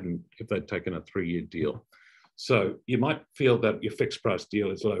they'd taken a 3-year deal. So you might feel that your fixed price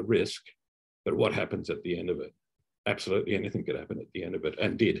deal is low risk, but what happens at the end of it? Absolutely anything could happen at the end of it,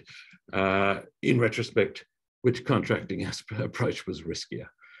 and did. In retrospect, which contracting approach was riskier?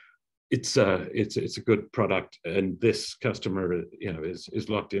 It's a good product, and this customer, is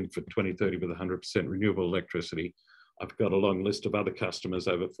locked in for 2030 with 100% renewable electricity. I've got a long list of other customers,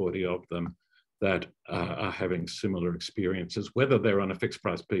 over 40 of them, that are having similar experiences, whether they're on a fixed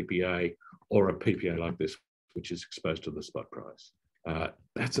price PPA or a PPA like this, which is exposed to the spot price.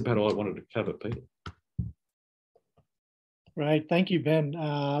 That's about all I wanted to cover, Peter. Great, thank you, Ben.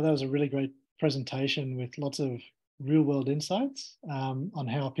 That was a really great presentation with lots of real-world insights on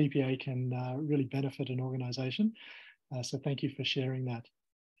how PPA can really benefit an organisation. So thank you for sharing that.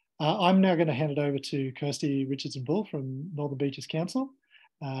 I'm now going to hand it over to Kirsty Richardson-Bull from Northern Beaches Council.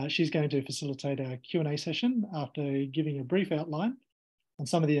 She's going to facilitate our Q&A session after giving a brief outline on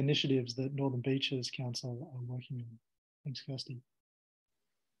some of the initiatives that Northern Beaches Council are working on. Thanks, Kirsty.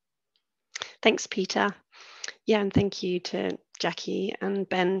 Thanks, Peter. Yeah, and thank you to Jackie and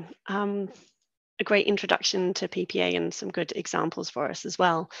Ben. A great introduction to PPA and some good examples for us as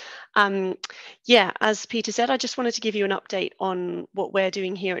well. Yeah, as Peter said, I just wanted to give you an update on what we're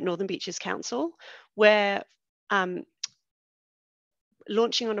doing here at Northern Beaches Council. We're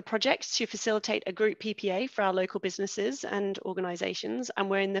launching on a project to facilitate a group PPA for our local businesses and organisations, and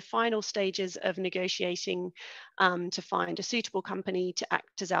we're in the final stages of negotiating to find a suitable company to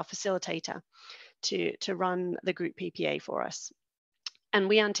act as our facilitator to run the group PPA for us. And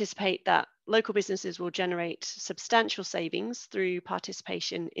we anticipate that local businesses will generate substantial savings through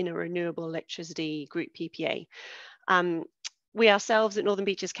participation in a renewable electricity group PPA. We ourselves at Northern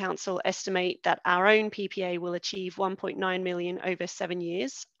Beaches Council estimate that our own PPA will achieve 1.9 million over 7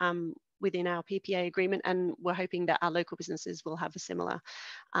 years within our PPA agreement, and we're hoping that our local businesses will have a similar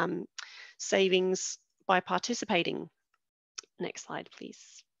savings by participating. Next slide,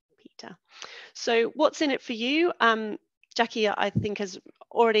 please, Peter. So what's in it for you? Jackie, I think, has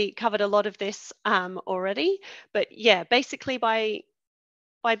already covered a lot of this already, but yeah, basically by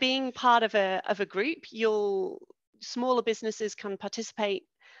being part of a group, smaller businesses can participate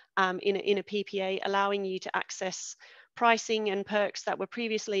in a PPA, allowing you to access pricing and perks that were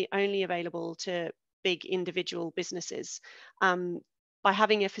previously only available to big individual businesses. By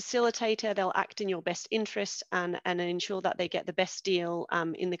having a facilitator, they'll act in your best interest and ensure that they get the best deal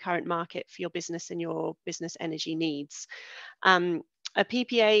in the current market for your business and your business energy needs. A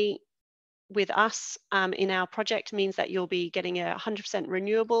PPA with us in our project means that you'll be getting a 100%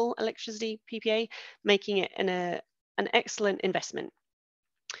 renewable electricity PPA, making it an excellent investment.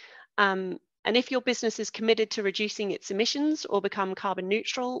 And if your business is committed to reducing its emissions or become carbon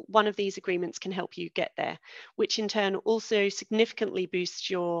neutral, one of these agreements can help you get there, which in turn also significantly boosts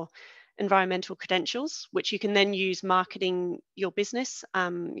your environmental credentials, which you can then use marketing your business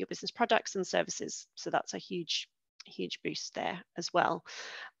products and services. So that's a huge boost there as well.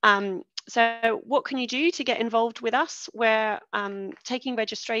 So what can you do to get involved with us? We're taking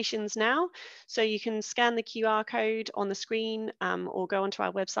registrations now, so you can scan the QR code on the screen or go onto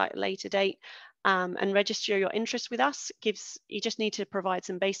our website at a later date and register your interest with us. You just need to provide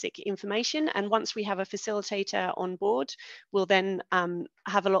some basic information, and once we have a facilitator on board, we'll then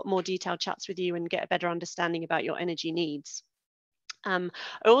have a lot more detailed chats with you and get a better understanding about your energy needs. I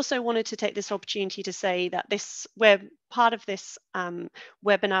also wanted to take this opportunity to say that part of this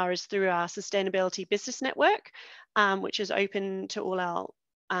webinar is through our Sustainability Business Network, which is open to all our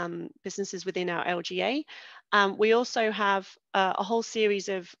businesses within our LGA. We also have a whole series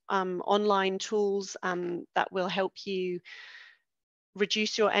of online tools that will help you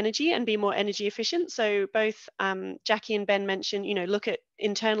reduce your energy and be more energy efficient. So both Jackie and Ben mentioned, you know, look at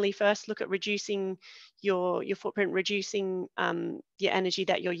internally first, look at reducing your footprint, reducing your energy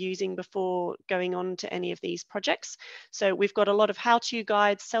that you're using before going on to any of these projects. So we've got a lot of how-to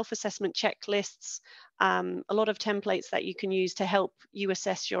guides, self-assessment checklists, a lot of templates that you can use to help you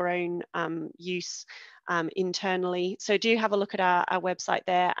assess your own use internally. So do have a look at our website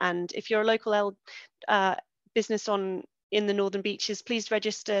there. And if you're a local business in the Northern Beaches, please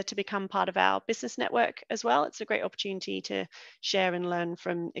register to become part of our business network as well. It's a great opportunity to share and learn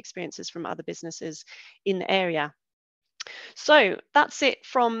from experiences from other businesses in the area. So that's it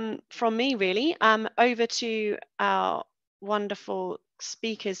from me, really. Over to our wonderful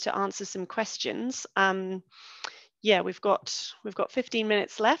speakers to answer some questions. Yeah, we've got 15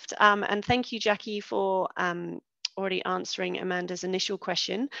 minutes left. And thank you, Jackie, for already answering Amanda's initial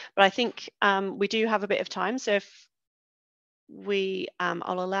question. But I think we do have a bit of time. So if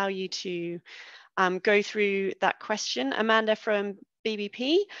I'll allow you to go through that question. Amanda from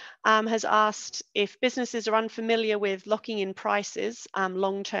BBP has asked, if businesses are unfamiliar with locking in prices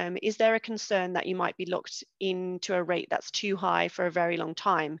long term, is there a concern that you might be locked into a rate that's too high for a very long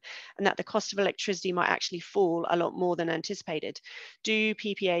time and that the cost of electricity might actually fall a lot more than anticipated? Do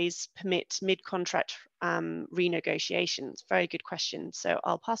PPAs permit mid-contract renegotiations? Very good question. So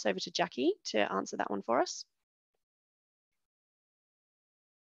I'll pass over to Jackie to answer that one for us.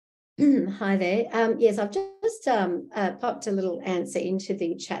 Hi there. Yes, I've just popped a little answer into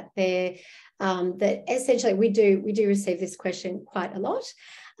the chat there. That essentially we do receive this question quite a lot.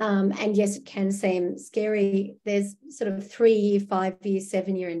 And yes, it can seem scary. There's sort of 3-year, 5-year,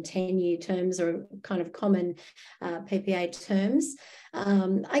 7-year and 10-year terms are kind of common PPA terms.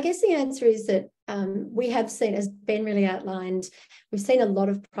 I guess the answer is that we have seen, as Ben really outlined, we've seen a lot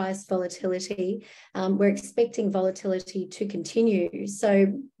of price volatility. We're expecting volatility to continue.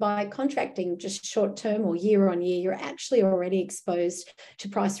 So by contracting just short term or year on year, you're actually already exposed to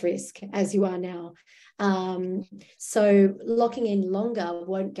price risk as you are now. So locking in longer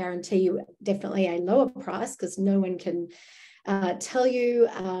won't guarantee you definitely a lower price, because no one can tell you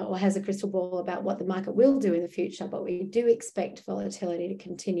or has a crystal ball about what the market will do in the future, but we do expect volatility to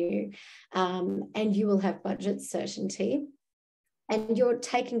continue, and you will have budget certainty, and you're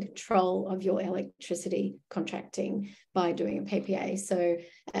taking control of your electricity contracting by doing a PPA. So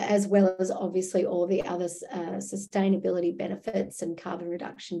as well as obviously all the other sustainability benefits and carbon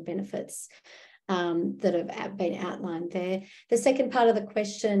reduction benefits that have been outlined there. The second part of the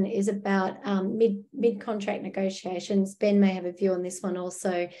question is about mid-contract negotiations. Ben may have a view on this one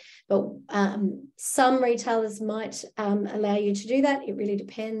also, but some retailers might allow you to do that. It really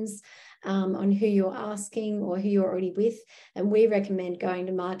depends on who you're asking or who you're already with. And we recommend going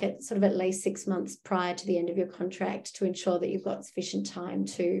to market sort of at least 6 months prior to the end of your contract to ensure that you've got sufficient time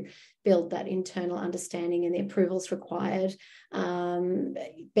to build that internal understanding and the approvals required.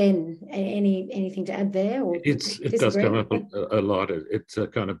 Ben, anything to add there? Or it does come up a lot. It's a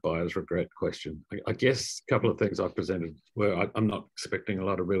kind of buyer's regret question. I guess a couple of things I presented were I'm not expecting a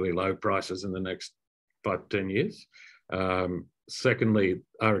lot of really low prices in the next 5 to 10 years. Secondly,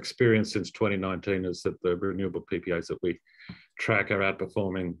 our experience since 2019 is that the renewable PPAs that we track are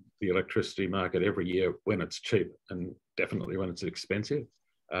outperforming the electricity market every year when it's cheap, and definitely when it's expensive.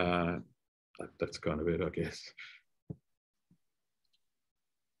 That's kind of it, I guess.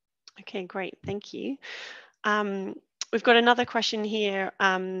 Okay, great, thank you. We've got another question here.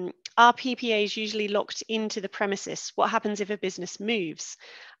 Are PPAs usually locked into the premises? What happens if a business moves?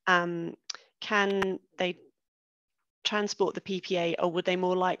 Can they transport the PPA, or would they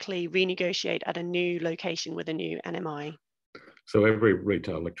more likely renegotiate at a new location with a new NMI? So every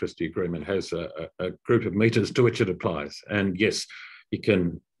retail electricity agreement has a group of meters to which it applies. And yes, you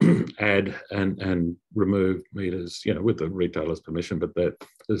can add and remove meters, with the retailer's permission, but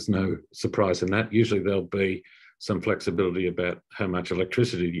there's no surprise in that. Usually there'll be some flexibility about how much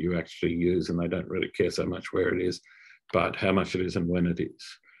electricity you actually use, and they don't really care so much where it is, but how much it is and when it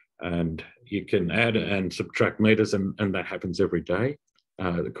is. And you can add and subtract meters, and that happens every day.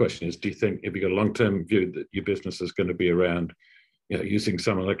 The question is, do you think, if you've got a long-term view that your business is going to be around, using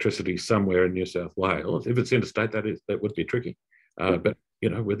some electricity somewhere in New South Wales? If it's interstate, that would be tricky. But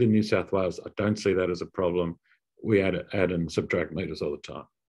within New South Wales, I don't see that as a problem. We add and subtract meters all the time.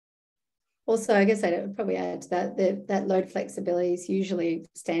 Also, I guess I'd probably add to that load flexibility is usually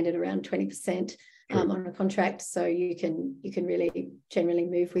standard around 20%. On a contract, so you can really generally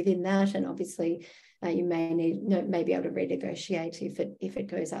move within that, and obviously you may be able to renegotiate if it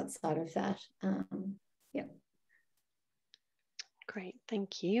goes outside of that. Yeah. Great,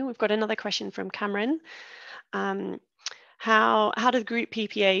 thank you. We've got another question from Cameron. How do the group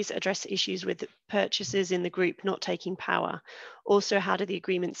PPAs address issues with purchasers in the group not taking power? Also, how do the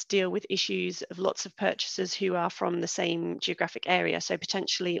agreements deal with issues of lots of purchasers who are from the same geographic area, so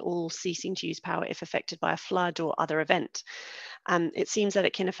potentially all ceasing to use power if affected by a flood or other event? It seems that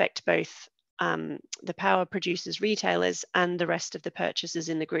it can affect both the power producers, retailers, and the rest of the purchasers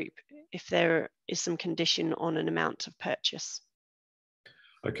in the group if there is some condition on an amount of purchase.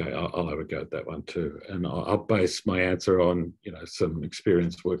 Okay, I'll have a go at that one too, and I'll base my answer on some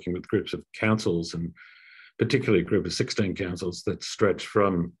experience working with groups of councils, and particularly a group of 16 councils that stretch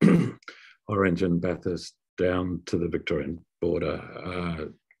from Orange and Bathurst down to the Victorian border.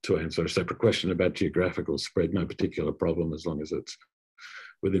 To answer a separate question about geographical spread, no particular problem as long as it's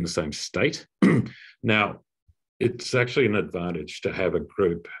within the same state. Now, it's actually an advantage to have a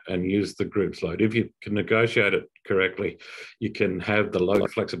group and use the group's load. If you can negotiate it correctly, you can have the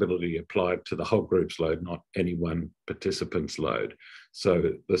load flexibility applied to the whole group's load, not any one participant's load.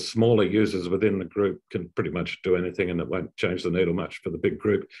 So the smaller users within the group can pretty much do anything, and it won't change the needle much for the big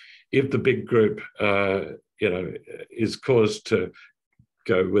group. If the big group, is caused to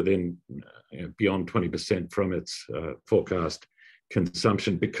go within beyond 20% from its forecast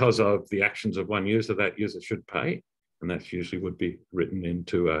consumption because of the actions of one user, that user should pay, and that usually would be written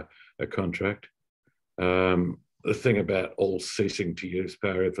into a contract. The thing about all ceasing to use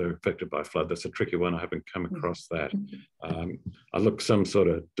power if they're affected by flood, that's a tricky one. I haven't come across that. I look, some sort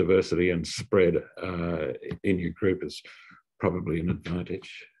of diversity and spread in your group is probably an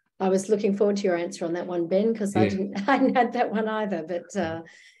advantage. I was looking forward to your answer on that one, Ben, because I hadn't had that one either. But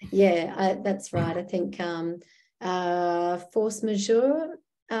that's right. I think force majeure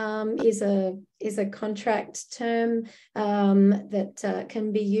is a contract term that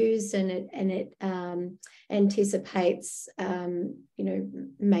can be used, and it anticipates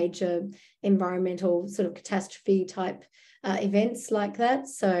major environmental sort of catastrophe type events like that.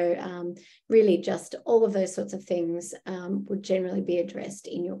 So really just all of those sorts of things would generally be addressed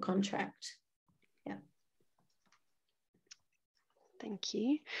in your contract. Yeah. Thank you.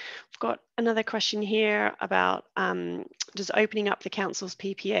 We've got another question here about does opening up the council's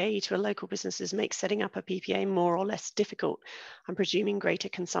PPA to a local businesses make setting up a PPA more or less difficult? I'm presuming greater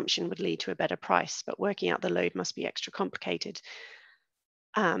consumption would lead to a better price, but working out the load must be extra complicated.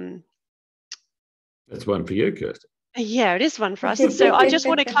 That's one for you, Kirsten. Yeah, it is one for us. So I just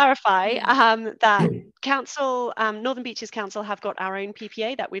want to clarify that council, Northern Beaches Council, have got our own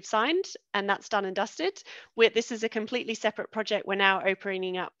PPA that we've signed, and that's done and dusted. This is a completely separate project. We're now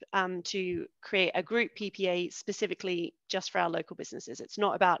opening up to create a group PPA specifically just for our local businesses. It's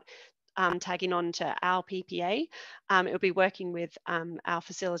not about tagging on to our PPA. It will be working with our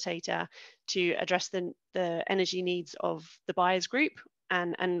facilitator to address the energy needs of the buyers group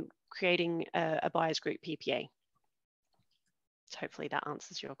and creating a buyers group PPA. So hopefully that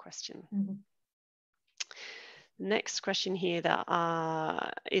answers your question. Mm-hmm. Next question here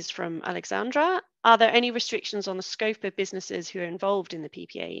that is from Alexandra. Are there any restrictions on the scope of businesses who are involved in the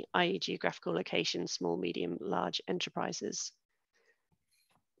PPA, i.e. geographical location, small, medium, large enterprises?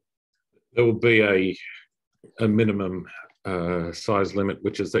 There will be a minimum size limit,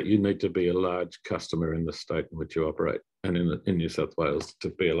 which is that you need to be a large customer in the state in which you operate. And in New South Wales, to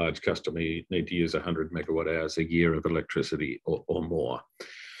be a large customer, you need to use 100 megawatt hours a year of electricity or more.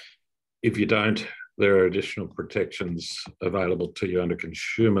 If you don't, there are additional protections available to you under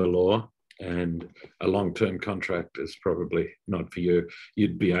consumer law, and a long-term contract is probably not for you.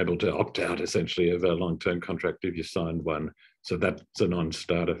 You'd be able to opt out essentially of a long-term contract if you signed one. So that's a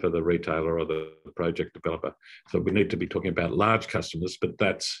non-starter for the retailer or the project developer. So we need to be talking about large customers, but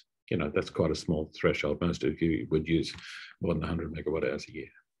that's quite a small threshold. Most of you would use more than 100 megawatt hours a year.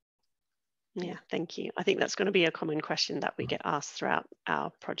 Yeah, thank you. I think that's going to be a common question that we get asked throughout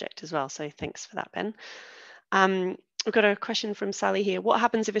our project as well. So thanks for that, Ben. We've got a question from Sally here. What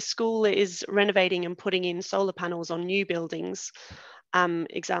happens if a school is renovating and putting in solar panels on new buildings?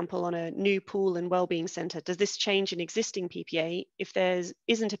 Example, on a new pool and wellbeing centre. Does this change an existing PPA? If there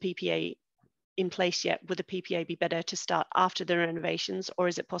isn't a PPA in place yet, would the PPA be better to start after the renovations, or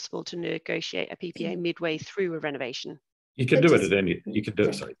is it possible to negotiate a PPA midway through a renovation? You can do it at any. You can do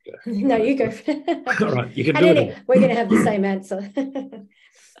it. Sorry, no, you go. All right, you can do it. We're going to have the same answer.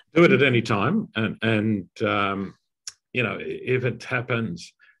 Do it at any time, and if it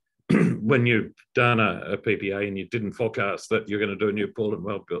happens when you've done a PPA and you didn't forecast that you're going to do a new pool and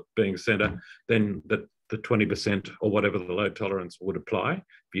wellbeing centre, then the 20% or whatever the load tolerance would apply. If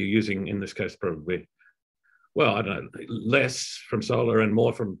you're using, in this case, probably, well, I don't know, less from solar and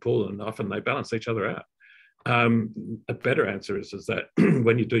more from pool, and often they balance each other out. A better answer is that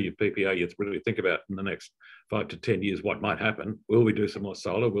when you do your PPA, you really think about in the next 5 to 10 years what might happen. Will we do some more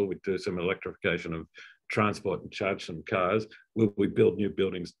solar? Will we do some electrification of transport and charge some cars? Will we build new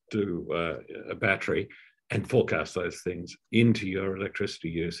buildings, do a battery, and forecast those things into your electricity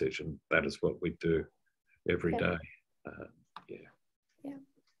usage? And that is what we do every day.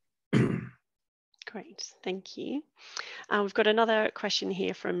 Great, thank you. We've got another question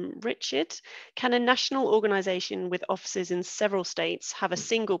here from Richard. Can a national organisation with offices in several states have a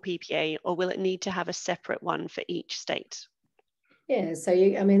single PPA, or will it need to have a separate one for each state? Yeah, so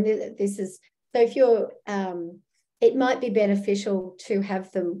this is, so if you're, it might be beneficial to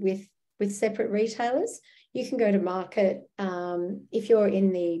have them with separate retailers. You can go to market if you're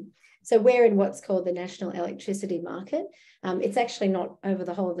in the, so we're in what's called the national electricity market. It's actually not over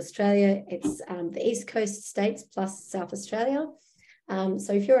the whole of Australia. It's the East Coast states plus South Australia.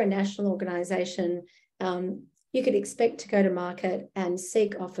 So if you're a national organisation, you could expect to go to market and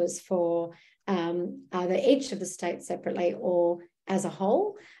seek offers for either each of the states separately or as a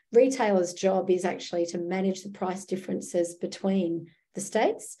whole. Retailers' job is actually to manage the price differences between the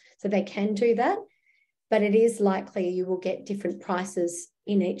states. So they can do that, but it is likely you will get different prices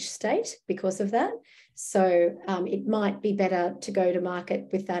in each state because of that. So it might be better to go to market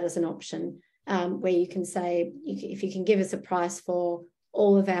with that as an option, where you can say, if you can give us a price for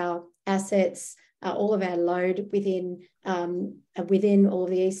all of our assets, all of our load within all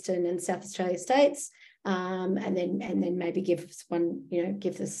the Eastern and South Australia states, and then maybe give us one,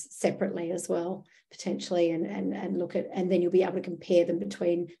 give this separately as well, potentially, and look at, and then you'll be able to compare them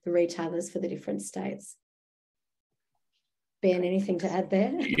between the retailers for the different states. Ben, anything to add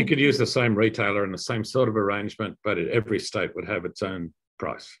there? You could use the same retailer and the same sort of arrangement, but every state would have its own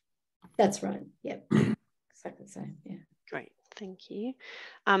price. That's right. Yep. Exactly the same. Yeah. Great. Thank you.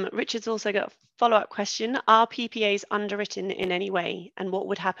 Richard's also got a follow-up question. Are PPAs underwritten in any way? And what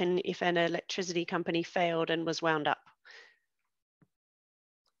would happen if an electricity company failed and was wound up?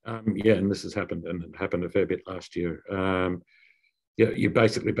 Yeah, and this has happened, and it happened a fair bit last year. You're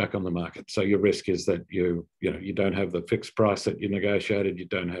basically back on the market. So your risk is that you don't have the fixed price that you negotiated. You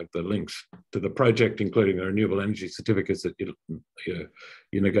don't have the links to the project, including the renewable energy certificates that you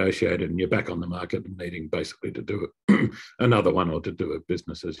negotiated, and you're back on the market and needing basically to do another one, or to do a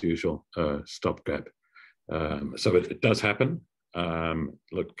business as usual stopgap. So it does happen.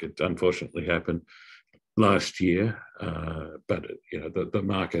 Look, it unfortunately happened last year, but the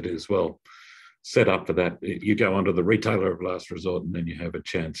market is well set up for that. You go onto the retailer of last resort, and then you have a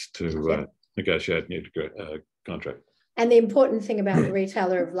chance to negotiate a new contract. And the important thing about the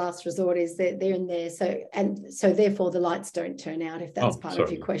retailer of last resort is that they're in there. So therefore the lights don't turn out, if that's part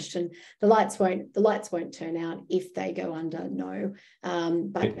of your question. The lights won't turn out if they go under, no.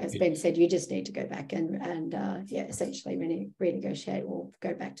 But as Ben said, you just need to go back and essentially renegotiate or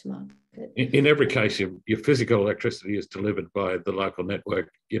go back to market. In every case, your physical electricity is delivered by the local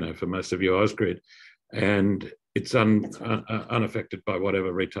network, for most of your Ausgrid, and it's unaffected by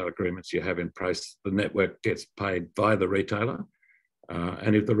whatever retail agreements you have in place. The network gets paid by the retailer.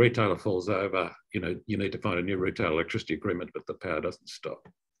 And if the retailer falls over, you need to find a new retail electricity agreement, but the power doesn't stop.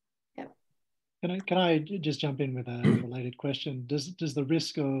 Yeah. Can I just jump in with a related question? Does the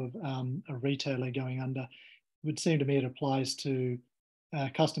risk of a retailer going under, it would seem to me it applies to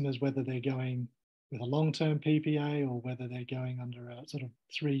customers, whether they're going with a long-term PPA or whether they're going under a sort of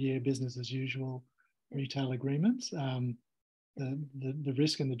 3-year business as usual retail agreements, the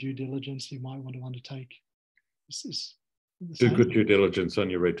risk and the due diligence you might want to undertake is do good due diligence on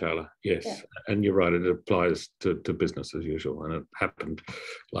your retailer, yes. Yeah. And you're right, it applies to business as usual, and it happened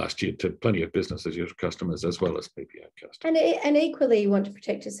last year to plenty of business as usual customers as well as PPA customers. And equally, you want to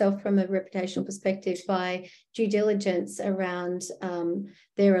protect yourself from a reputational perspective by due diligence around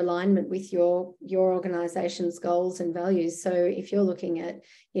their alignment with your organisation's goals and values. So if you're looking at,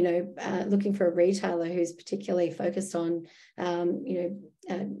 looking for a retailer who's particularly focused on,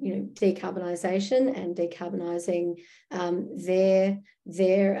 decarbonisation and decarbonising their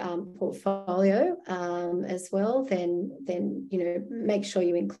portfolio as well, then make sure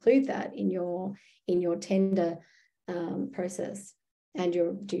you include that in your tender process and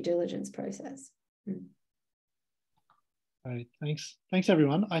your due diligence process. Great, thanks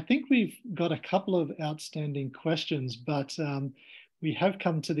everyone. I think we've got a couple of outstanding questions, but we have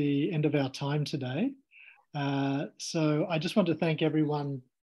come to the end of our time today. So I just want to thank everyone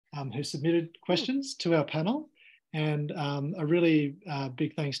who submitted questions to our panel, and a really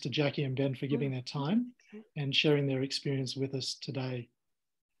big thanks to Jackie and Ben for giving their time and sharing their experience with us today.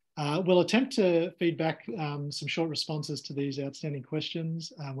 We'll attempt to feed back some short responses to these outstanding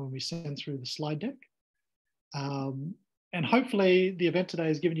questions when we send through the slide deck. And hopefully the event today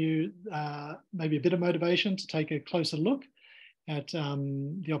has given you maybe a bit of motivation to take a closer look at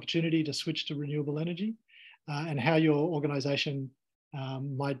the opportunity to switch to renewable energy and how your organisation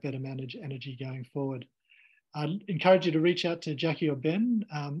might better manage energy going forward. I'd encourage you to reach out to Jackie or Ben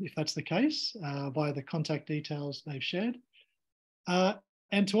if that's the case via the contact details they've shared.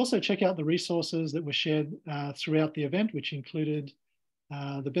 And to also check out the resources that were shared throughout the event, which included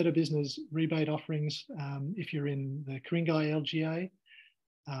the Better Business rebate offerings if you're in the Ku-ring-gai LGA,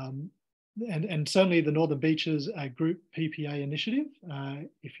 and certainly the Northern Beaches Group PPA initiative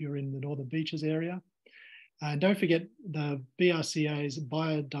if you're in the Northern Beaches area. And don't forget the BRCA's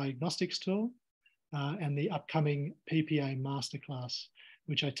biodiagnostics tool and the upcoming PPA masterclass,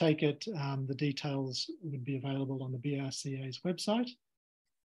 which I take it the details would be available on the BRCA's website.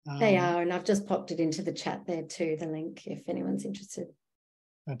 They are, and I've just popped it into the chat there too, the link, if anyone's interested.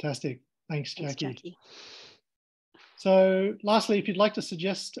 Fantastic. Thanks, Jackie. Thanks, Jackie. So lastly, if you'd like to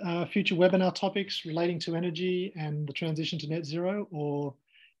suggest future webinar topics relating to energy and the transition to net zero, or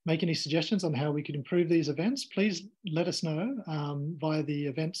make any suggestions on how we could improve these events, please let us know via the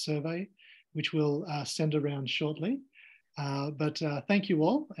event survey, which we'll send around shortly. But thank you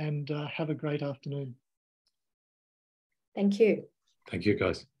all, and have a great afternoon. Thank you. Thank you,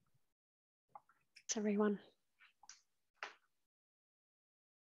 guys. Thanks, everyone.